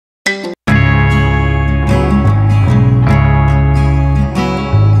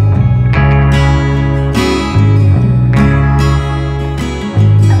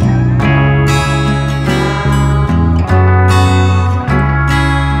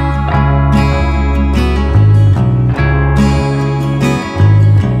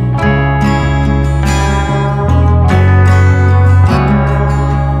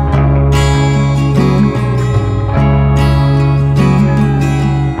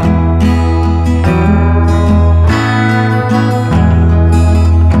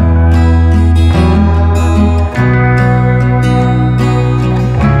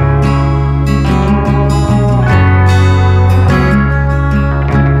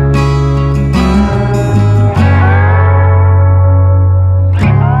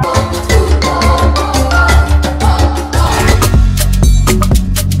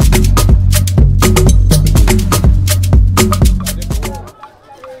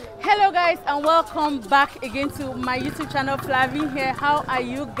guys, and welcome back again to my YouTube channel. Flavine here. How are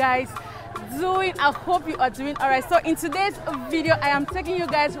you guys doing? I hope you are doing all right. So in today's video, I am taking you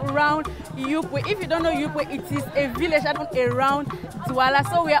guys around Youpwe. If you don't know Youpwe, it is a village around Douala.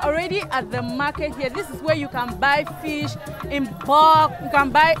 So we are already at the market here. This is where you can buy fish in bulk. You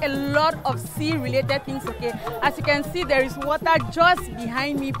can buy a lot of sea-related things. Okay, as you can see, there is water just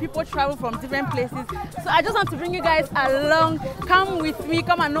behind me. People travel from different places. So I just want to bring you guys along. Come with me.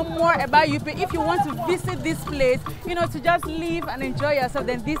 Come and know more about Youpwe. If you want to visit this place, you know, to just live and enjoy yourself,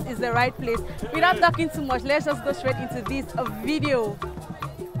 then this is the right place. Without talking too much, let's just go straight into this video.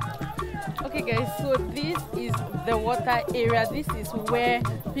 Okay guys, so this is the water area. This is where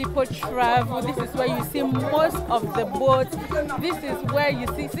people travel. This is where you see most of the boats. This is where you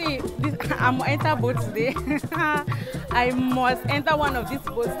see this. I'm enter boat today. I must enter one of these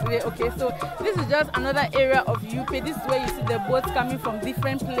boats today. Okay, so this is just another area of Youpwe. This is where you see the boats coming from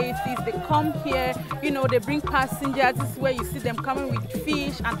different places. They come here, you know, they bring passengers. This is where you see them coming with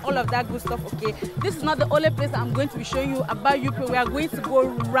fish and all of that good stuff. Okay, this is not the only place I'm going to be showing you about Youpwe. We are going to go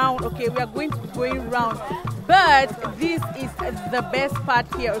round. Okay, we are going to be going round, but this is the best part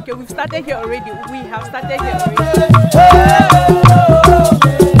here. Okay, we've started here already. We have started here already.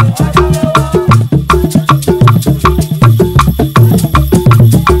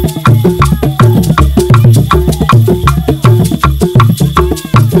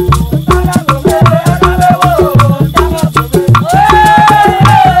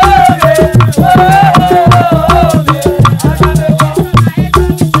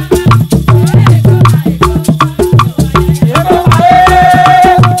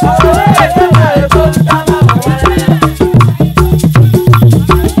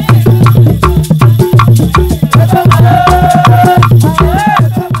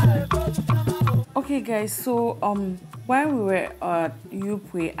 So when we were at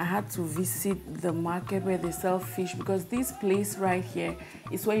Youpwe, I had to visit the market where they sell fish, because this place right here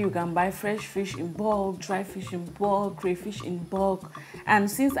is where you can buy fresh fish in bulk, dry fish in bulk, crayfish in bulk. And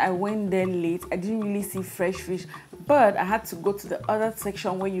since I went there late, I didn't really see fresh fish, but I had to go to the other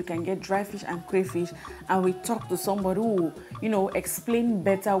section where you can get dry fish and crayfish, and we talked to somebody who, you know, explain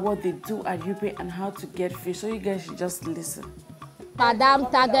better what they do at Youpwe and how to get fish. So you guys should just listen. Madam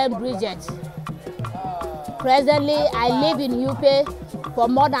Target Bridget. Presently, I live in Youpwe for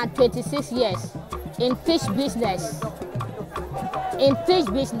more than 26 years in fish business. And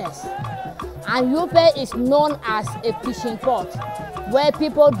Youpwe is known as a fishing port where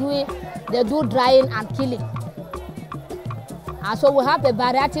people do drying and killing. And so we have the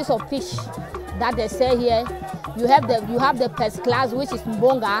varieties of fish that they sell here. You have the first class, which is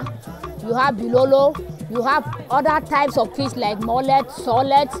mbonga. You have bilolo. You have other types of fish like mullet,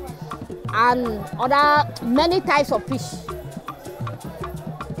 solet, and many types of fish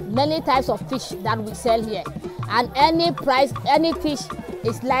that we sell here. And any fish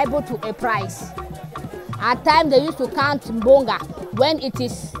is liable to a price. At times they used to count mbonga when it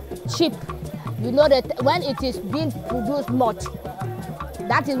is cheap. You know that when it is being produced much,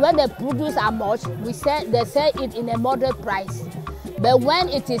 that is when they produce are much, they sell it in a moderate price. But when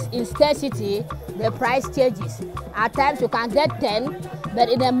it is in scarcity, the price changes. At times you can get 10, but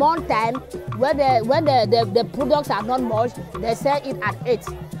in a month time, when the products are not much, they sell it at 8.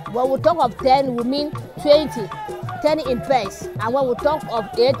 When we talk of 10, we mean 20, 10 in pairs. And when we talk of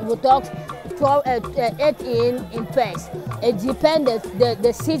 8, we talk 8 in pairs. It depends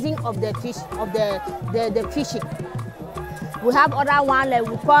the season of the fish, of the fishing. We have other one like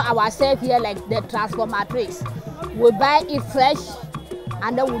we call ourselves here like the transformatrix. We buy it fresh,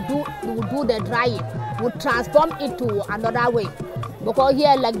 and then we do the drying. We transform it to another way. Because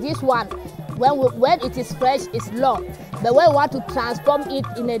here, like this one, when it is fresh, it's long. But when we want to transform it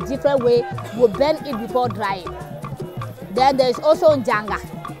in a different way, we burn it before drying. Then there is also njanga.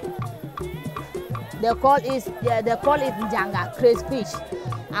 They call it njanga, crayfish.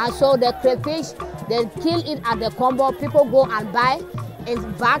 And so the crayfish, they kill it at the combo. People go and buy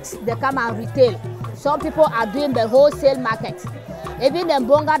in bags. They come and retail. Some people are doing the wholesale market. Even the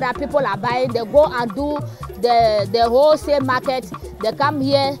mbonga that people are buying, they go and do the wholesale market. They come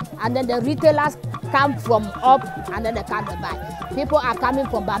here, and then the retailers come from up, and then they come to buy. People are coming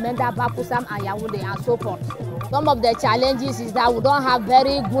from Bamenda, Bapusam, and Yaoundé, and so forth. Some of the challenges is that we don't have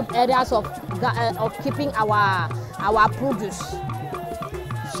very good areas of keeping our produce.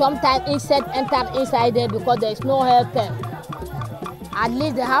 Sometimes insects enter inside there because there is no help there. At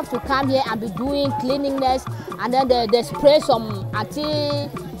least they have to come here and be doing cleanliness, and then they spray some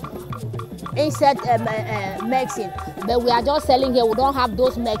anti-insect medicine. But we are just selling here. We don't have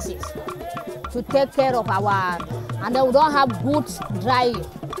those medicines to take care of our, and then we don't have good drying.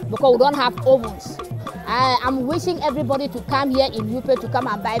 because we don't have ovens. I'm wishing everybody to come here in Youpwe to come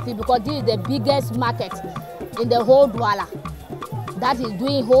and buy fish because this is the biggest market in the whole Douala that is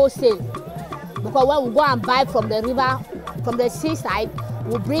doing wholesale. Because when we go and buy from the river, from the seaside,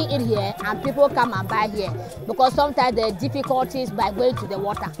 we bring it here and people come and buy here. Because sometimes there are difficulties by going to the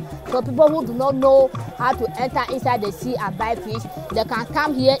water. So people who do not know how to enter inside the sea and buy fish, they can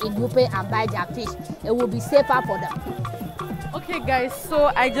come here in Youpwe and buy their fish. It will be safer for them. Okay guys, so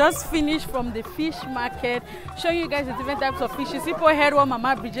I just finished from the fish market, showing you guys the different types of fishes. People heard what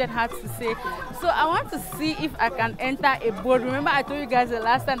Mama Bridget had to say. So I want to see if I can enter a boat. Remember I told you guys the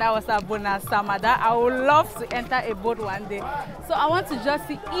last time I was at Bonasama that I would love to enter a boat one day. So I want to just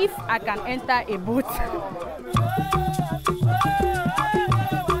see if I can enter a boat.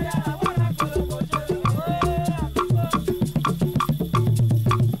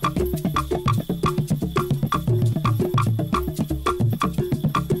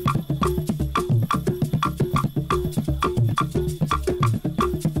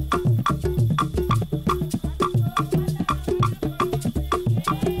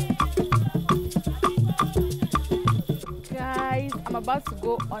 I'm about to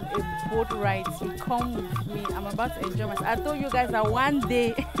go on a boat ride. So come with me. I'm about to enjoy myself. I told you guys that one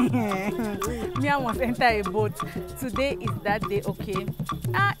day me I must enter a boat. Today is that day, okay?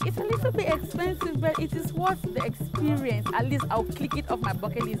 It's a little bit expensive, but it is worth the experience. At least I'll click it off my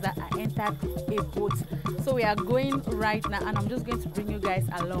bucket list that I entered a boat. So we are going right now, and I'm just going to bring you guys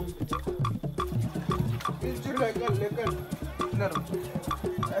along.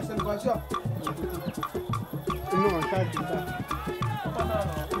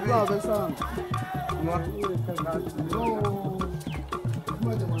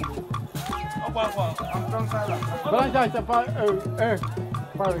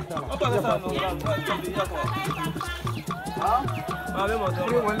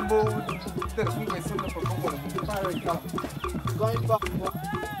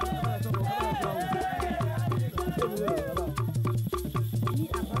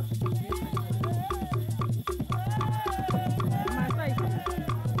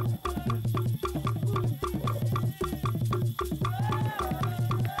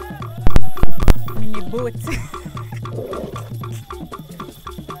 Mini boat.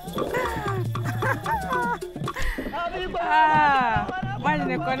 Moi je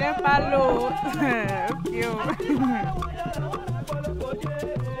ne connais pas l'eau.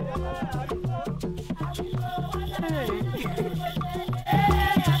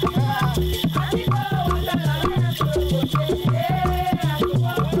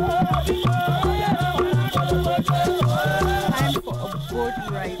 Time for a boat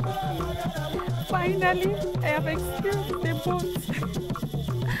ride. Finally, I have experienced the boat.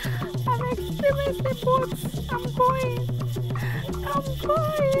 I've experienced the boat. I'm going.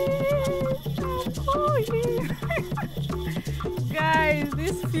 Guys,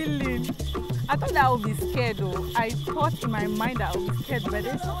 this feeling. I thought that I would be scared though. I thought in my mind that I would be scared, but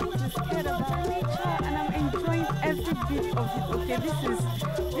there's something to be scared about nature, and I'm enjoying every bit of it. Okay, this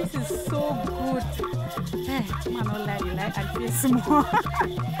is so good. Man, don't lie, I feel small.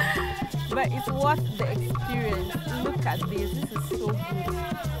 But it's worth the experience. Look at this. This is so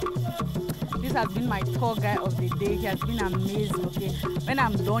good. This has been my tour guide of the day. He has been amazing. Okay, when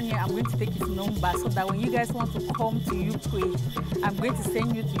I'm done here, I'm going to take his number so that when you guys want to come to Youpwe, I'm going to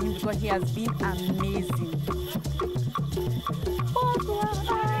send you to him because he has been amazing.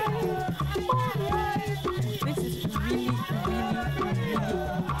 This is really good.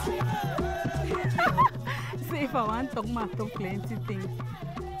 So if I want to talk about plenty things.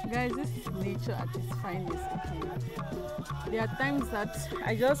 Guys, this is nature at its finest, okay? There are times that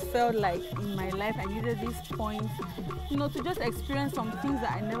I just felt like in my life I needed this point, you know, to just experience some things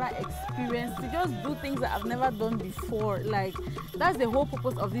that I never experienced, to just do things that I've never done before. Like, that's the whole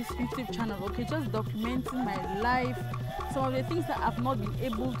purpose of this YouTube channel, okay? Just documenting my life, some of the things that I've not been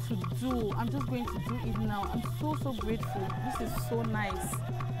able to do. I'm just going to do it now. I'm so grateful. This is so nice.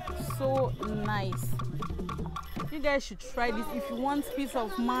 So nice. You guys should try this if you want peace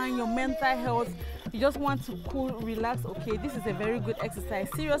of mind, your mental health, you just want to cool, relax. Okay, this is a very good exercise.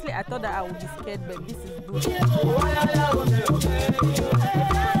 Seriously, I thought that I would be scared, but this is good.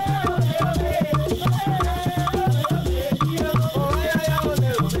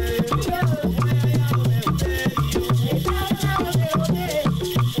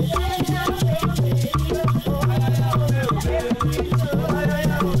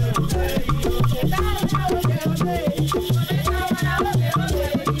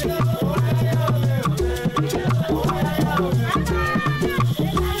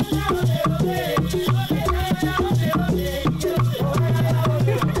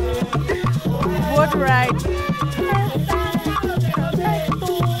 boat ride.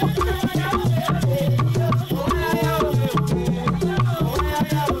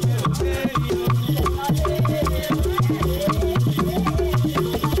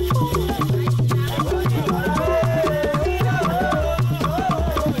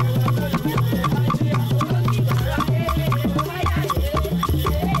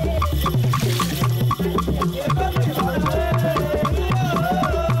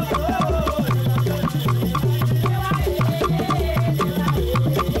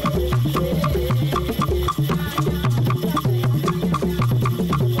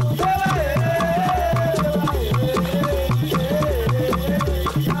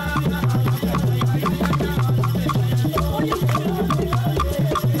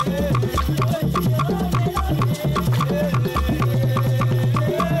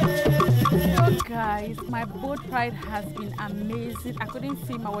 My boat ride has been amazing. I couldn't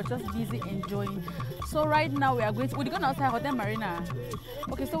film, I was just busy enjoying. So right now we're going outside Hotel Marina.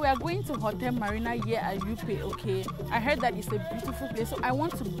 Okay, so we are going to Hotel Marina here at Youpwe. Okay, I heard that it's a beautiful place, so I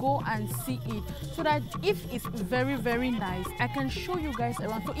want to go and see it, so that if it's very, very nice, I can show you guys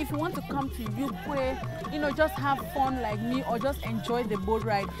around. So if you want to come to Youpwe, you know, just have fun like me or just enjoy the boat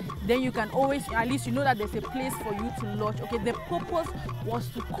ride, then you can always, at least you know that there's a place for you to lodge. Okay, the purpose was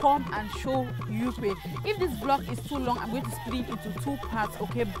to come and show Youpwe. If this vlog is too long, I'm going to split it into 2 parts.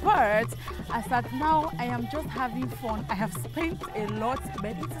 Okay, but as at now, I am just having fun. I have spent a lot,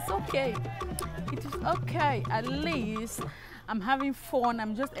 but it is okay. It is okay. At least I'm having fun.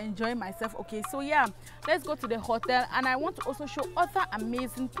 I'm just enjoying myself. Okay, so yeah, let's go to the hotel, and I want to also show other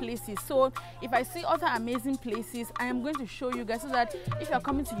amazing places. So if I see other amazing places, I am going to show you guys, so that if you're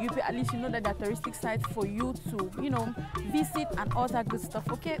coming to Youpwe, at least you know that there are touristic sites for you to, you know, visit and all that good stuff.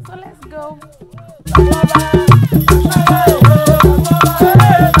 Okay, so let's go.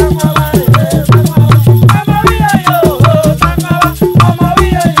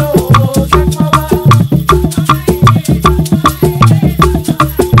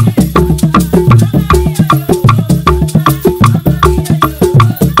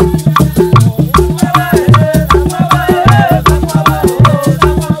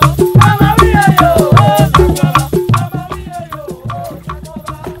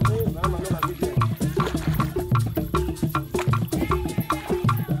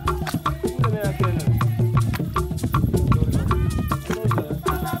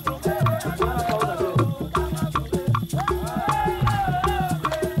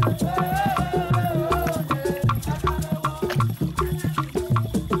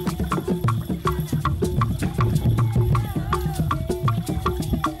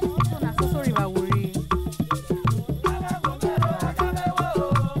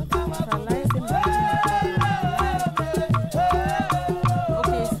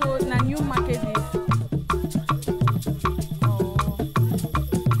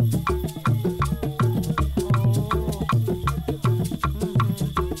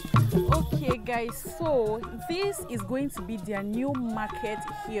 So this is going to be their new market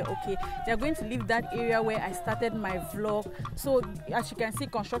here. Okay, they're going to leave that area where I started my vlog. So as you can see,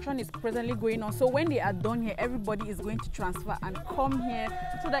 construction is presently going on. So when they are done here, everybody is going to transfer and come here,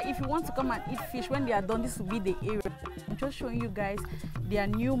 so that if you want to come and eat fish when they are done, this will be the area. I'm just showing you guys their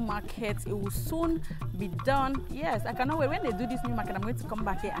new market. It will soon be done. Yes, I cannot wait. When they do this new market, I'm going to come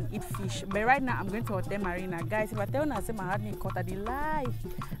back here and eat fish. But right now I'm going to Hotel Marina. Guys, if I tell you, I say my heart caught at the life,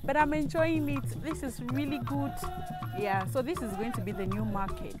 but I'm enjoying it. This is really good. Yeah, so this is going to be the new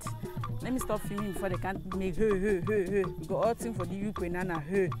market. Let me stop filming before they can't make We go all thing for the Youpwe Nana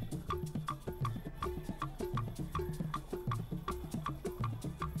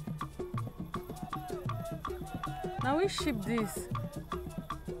Now we ship this.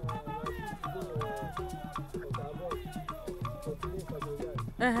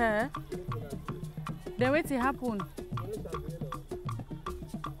 Then wait till happen.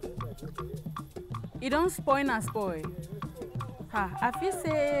 It don't spoil and spoil. I feel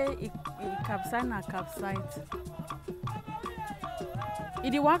say it capsize and capsize.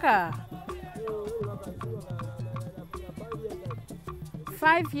 It waka.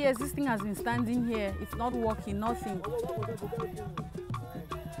 5 years this thing has been standing here. It's not working, nothing.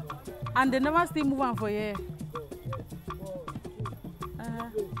 And they never still move on for here.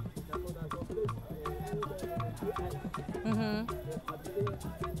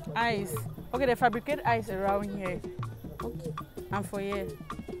 Ice. Okay, they fabricate ice around here. Okay. And for here.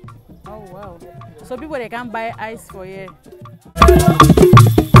 Oh wow. So people, they can buy ice for here.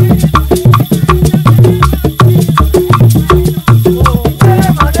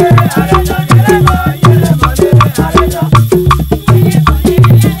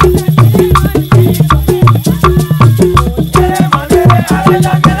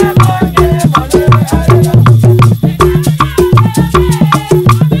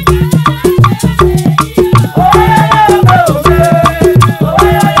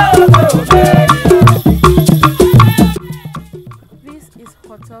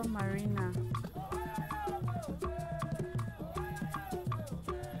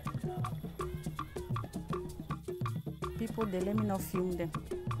 film them.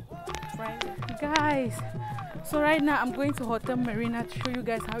 Guys, so right now I'm going to Hotel Marina to show you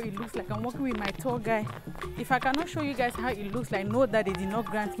guys how it looks like. I'm working with my tour guide. If I cannot show you guys how it looks like, know that they did not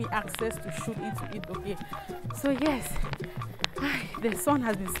grant me access to shoot into it. Okay, so yes, the sun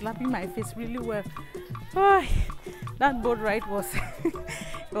has been slapping my face really well. That boat ride was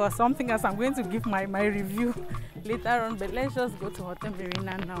it was something else. I'm going to give my review later on, but let's just go to Hotel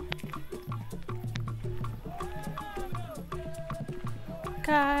Marina now.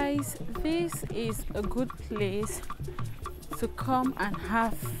 Guys, this is a good place to come and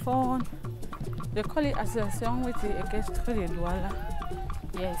have fun. They call it Association with the Orchestre de Douala.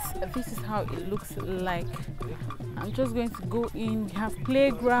 Yes, this is how it looks like. I'm just going to go in. We have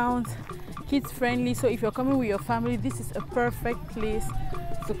playgrounds, kids friendly, so if you're coming with your family, this is a perfect place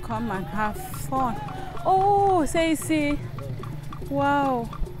to come and have fun. Oh, say, wow.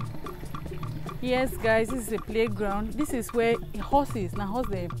 Yes, guys, this is a playground. This is where horses, now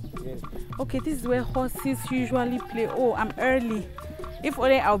horses. Yes. Okay, this is where horses usually play. Oh, I'm early. If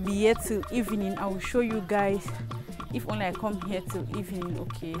only I'll be here till evening, I will show you guys. If only I come here till evening.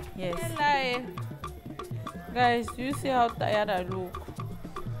 Okay, yes. Hello. Guys, do you see how tired I look?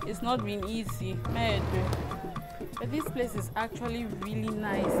 It's not been easy. But this place is actually really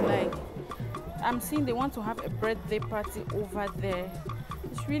nice. Like, I'm seeing they want to have a birthday party over there.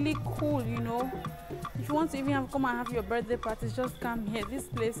 It's really cool, you know. If you want to even come and have your birthday parties, just come here. This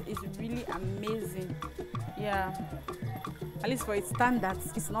place is really amazing. Yeah, at least for its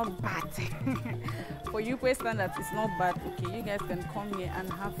standards, it's not bad. For Youpwe standards, it's not bad. Okay, you guys can come here and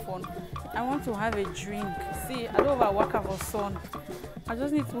have fun. I want to have a drink. See, I don't overwork for sun. I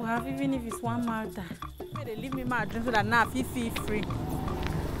just need to have, even if it's one Malta. They leave me my drink so that now I feel free.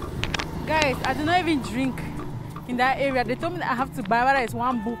 Guys, I do not even drink in that area. They told me that I have to buy whether it's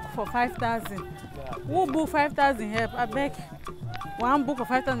one book for 5,000. Who book 5,000 help? I beg. One book for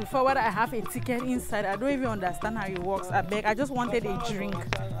 5,000 before whether I have a ticket inside. I don't even understand how it works. I beg. I just wanted a drink.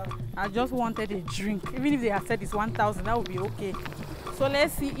 I just wanted a drink. Even if they had said it's 1,000, that would be okay. So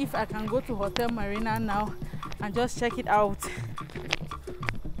let's see if I can go to Hotel Marina now and just check it out.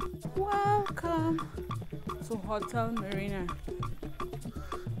 Welcome to Hotel Marina.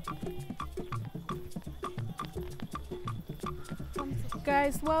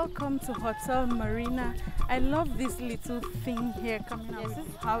 Guys, welcome to Hotel Marina. I love this little thing here coming out. This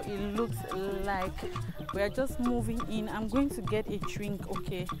is how it looks like. We are just moving in. I'm going to get a drink.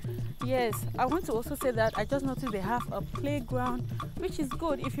 Okay, yes, I want to also say that I just noticed they have a playground, which is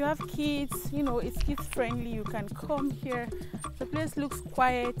good. If you have kids, you know, it's kids friendly, you can come here. The place looks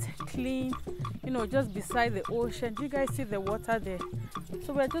quiet, clean, you know, just beside the ocean. Do you guys see the water there?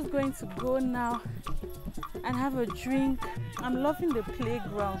 So we're just going to go now and have a drink. I'm loving the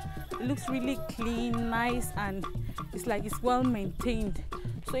playground. It looks really clean, nice, and it's like it's well maintained.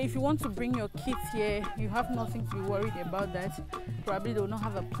 So if you want to bring your kids here, you have nothing to be worried about that. Probably they will not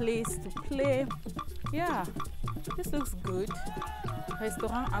have a place to play. Yeah, this looks good.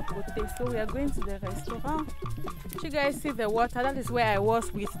 Restaurant à côté. So we are going to the restaurant. You guys see the water? That is where I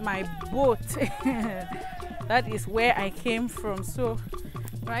was with my boat. That is where I came from. So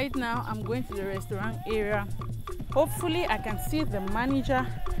right now I'm going to the restaurant area. Hopefully I can see the manager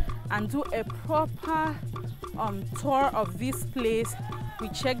and do a proper tour of this place. We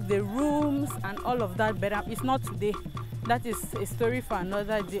check the rooms and all of that, but it's not today. That is a story for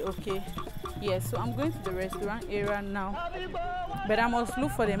another day. Okay, yes, so I'm going to the restaurant area now, but I must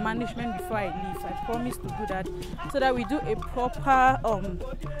look for the management before I leave. I promise to do that, so that we do a proper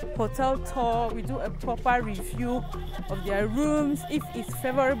hotel tour. We do a proper review of their rooms, if it's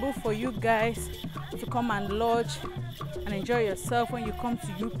favorable for you guys to come and lodge and enjoy yourself when you come to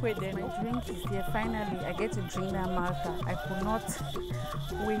Youpwe. Then my drink is here. Finally, I get to drink that Malta. I could not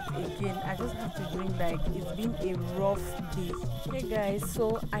wait again. I just have to drink. Like, it's been a rough day. Hey guys,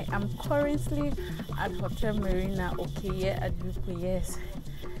 so I am currently at Hotel Marina. Okay, yeah, at Youpwe. Yes,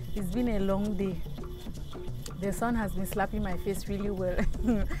 it's been a long day. The sun has been slapping my face really well.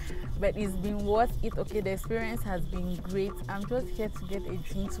 But it's been worth it. Okay, the experience has been great. I'm just here to get a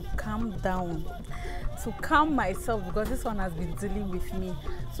drink to calm down, to calm myself, because this one has been dealing with me.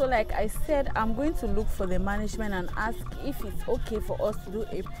 So like I said, I'm going to look for the management and ask if it's okay for us to do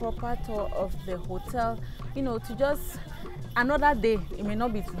a proper tour of the hotel, you know, to just another day. It may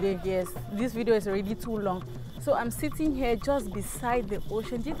not be today. Yes, this video is already too long. So I'm sitting here just beside the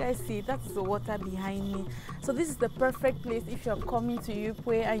ocean. Do you guys see? That's the water behind me. So this is the perfect place if you're coming to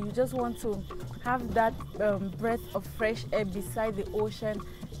Youpwe and you just want to have that breath of fresh air beside the ocean.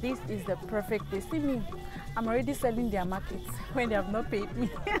 This is the perfect place. See me, I'm already selling their markets when they have not paid me.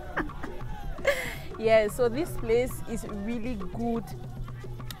 Yeah, so this place is really good.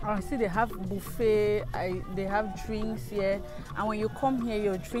 I see they have buffet, they have drinks here, and when you come here,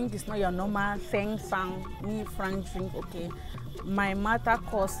 your drink is not your normal franc drink. Okay, my matter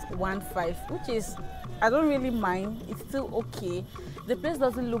costs 1.5, which is, I don't really mind. It's still okay. The place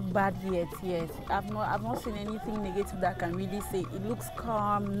doesn't look bad yet. I've not seen anything negative that I can really say. It looks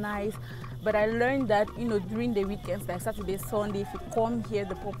calm, nice. But I learned that, you know, during the weekends, like Saturday, Sunday, if you come here,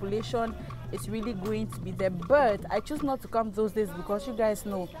 the population is really going to be there. But I choose not to come those days because you guys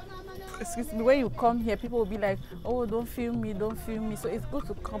know, excuse me, when you come here, people will be like, oh, don't film me, don't film me. So it's good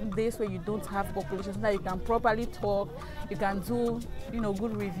to come days where you don't have population, so that you can properly talk, you can do, you know,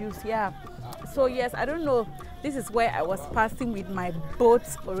 good reviews. Yeah. So yes, I don't know, this is where I was passing with my boat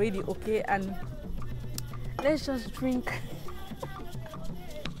already. Okay, and let's just drink.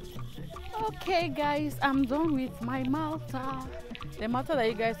 Okay guys, I'm done with my Malta, the Malta that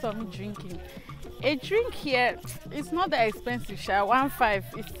you guys saw me drinking. A drink here, it's not that expensive, 1.5.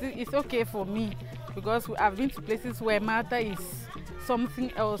 It's okay for me, because I've been to places where Malta is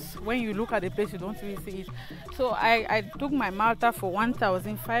something else. When you look at the place, you don't really see it. So I took my Malta for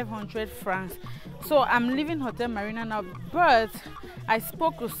 1,500 francs. So I'm leaving Hotel Marina now, but I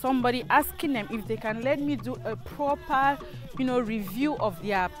spoke to somebody asking them if they can let me do a proper, you know, review of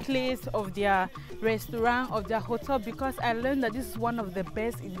their place, of their restaurant, of their hotel, because I learned that this is one of the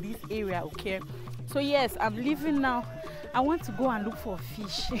best in this area. Okay, so yes, I'm leaving now. I want to go and look for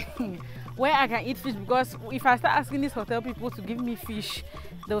fish where I can eat fish, because if I start asking these hotel people to give me fish,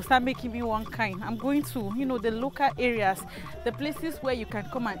 they'll start making me one kind. I'm going to, you know, the local areas, the places where you can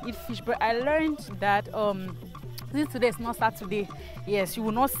come and eat fish. But I learned that since today is not Saturday, yes, you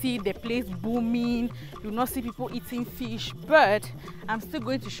will not see the place booming, you will not see people eating fish, but I'm still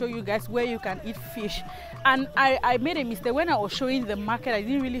going to show you guys where you can eat fish. And I made a mistake when I was showing the market. I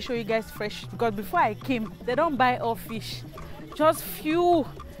didn't really show you guys fresh, because before I came, they don't buy all fish, just few,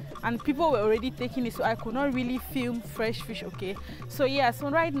 and people were already taking it, so I could not really film fresh fish. Okay, so yeah, so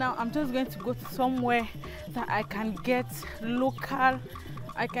right now I'm just going to go to somewhere that I can get local,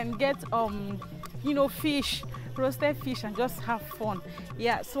 I can get you know, fish, roasted fish, and just have fun.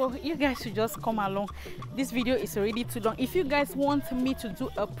 Yeah, so you guys should just come along. This video is already too long. If you guys want me to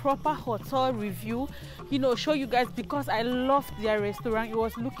do a proper hotel review, you know, show you guys, because I loved their restaurant. It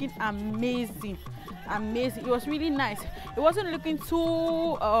was looking amazing, it was really nice. It wasn't looking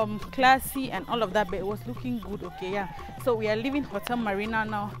too classy and all of that, but it was looking good. Okay, yeah, so we are leaving Hotel Marina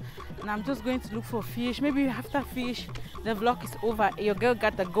now, and I'm just going to look for fish. Maybe after fish, the vlog is over. Your girl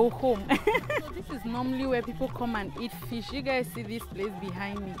got to go home. So this is normally where people come and eat fish. You guys see this place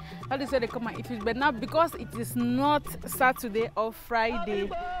behind me, how they say they come and eat fish, but now because it is not Saturday or Friday,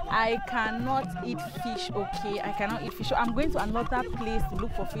 I cannot eat fish. Okay, I cannot eat fish, so I'm going to another place to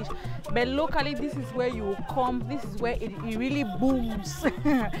look for fish. But locally, this is where you will come, this is where it really booms.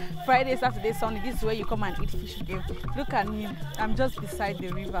 Friday, Saturday, Sunday, this is where you come and eat fish. Okay, look at me, I'm just beside the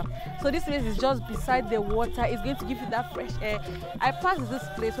river. So this place is just beside the water. It's going to give you that fresh air. I passed this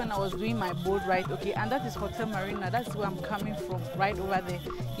place when I was doing my boat ride. Okay, and that is Hotel Marina. That's where I'm coming from, right over there.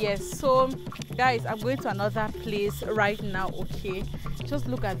 Yes, so guys, I'm going to another place right now. Okay, just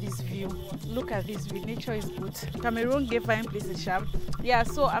look at this view, look at this view. Nature is good. Cameroon gave fine places, sharp. Yeah,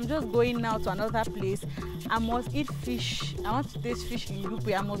 so I'm just going now to another place. I must eat fish. I want to taste fish in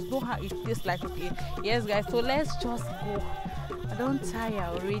Youpwe. I must know how it tastes like. Okay, yes guys, so let's just go. I don't tire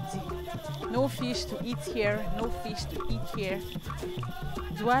already. No fish to eat here, no fish to eat here.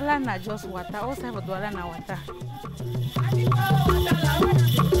 Douala na just water. Also have a Douala na water.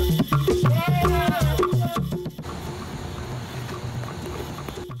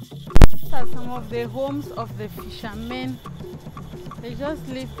 These are some of the homes of the fishermen. They just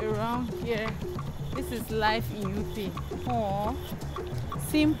live around here. This is life in Youpwe. Oh,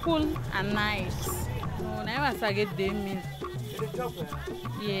 simple and nice. No, never forget them.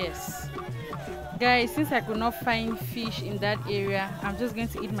 Yes. Guys, since I could not find fish in that area, I'm just going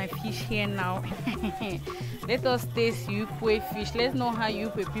to eat my fish here now. Let us taste Youpwe fish. Let's know how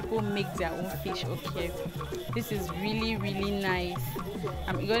Youpwe people make their own fish. Okay, this is really nice.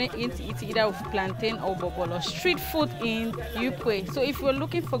 I'm going to eat it either with plantain or bobolo. Street food in Youpwe. So if you're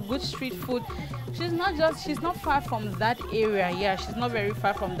looking for good street food, she's not far from that area. Yeah, she's not very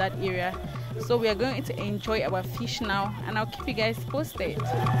far from that area. So we are going to enjoy our fish now, and I'll keep you guys posted.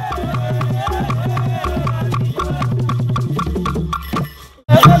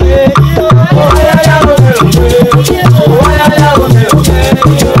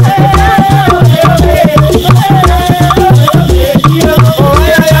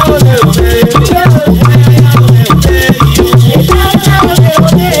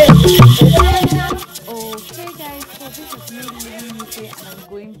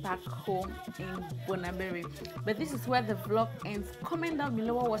 back home in Bonaberi. But this is where the vlog ends. Comment down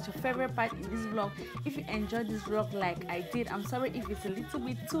below what was your favorite part in this vlog. If you enjoyed this vlog like I did, I'm sorry if it's a little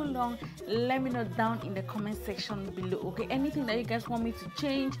bit too long. Let me know down in the comment section below. Okay, anything that you guys want me to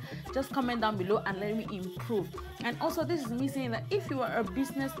change, just comment down below and let me improve. And also, this is me saying that if you are a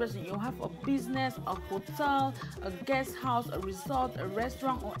business person, you have a business, a hotel, a guest house, a resort, a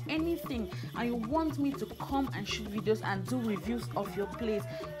restaurant, or anything, and you want me to come and shoot videos and do reviews of your place,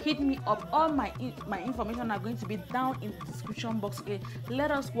 hit me up. All my information are going to be down in the description box. Okay,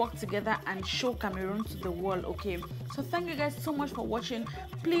 let us work together and show Cameroon to the world. Okay, so thank you guys so much for watching.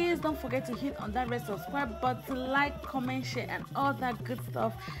 Please don't forget to hit on that red subscribe button, like, comment, share, and all that good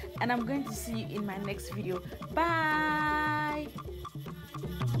stuff. And I'm going to see you in my next video. Bye.